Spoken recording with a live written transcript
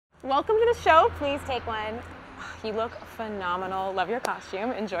Welcome to the show. Please take one. You look phenomenal. Love your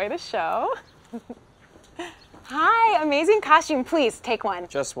costume. Enjoy the show. Hi, amazing costume. Please take one.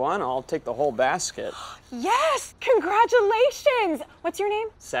 Just one? I'll take the whole basket. Yes! Congratulations! What's your name?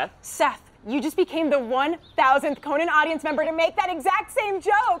 Seth? Seth. You just became the 1,000th Conan audience member to make that exact same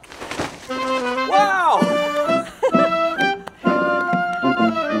joke. Wow!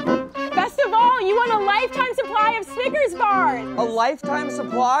 Best of all, you won a lifetime supply of Snickers bars. A lifetime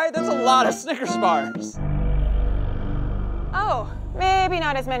supply? That's a lot of Snickers bars. Oh, maybe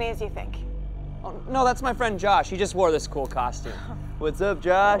not as many as you think. Oh, no, that's my friend Josh. He just wore this cool costume. What's up,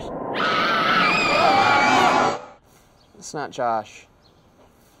 Josh? It's not Josh.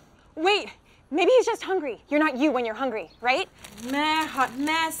 Wait, maybe he's just hungry. You're not you when you're hungry, right? Meh, hot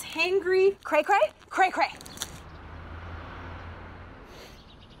mess, hangry. Cray cray? Cray cray.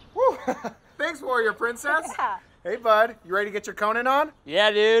 Woo. Thanks, Warrior Princess. Yeah. Hey, bud, you ready to get your Conan on?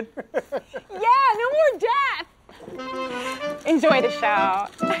 Yeah, dude. Yeah, no more death. Enjoy the show.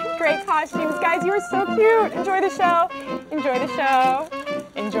 Great costumes, guys. You are so cute. Enjoy the show. Enjoy the show.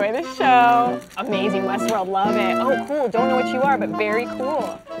 Enjoy the show. Amazing Westworld. Love it. Oh, cool. Don't know what you are, but very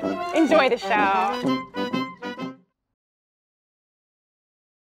cool. Enjoy the show.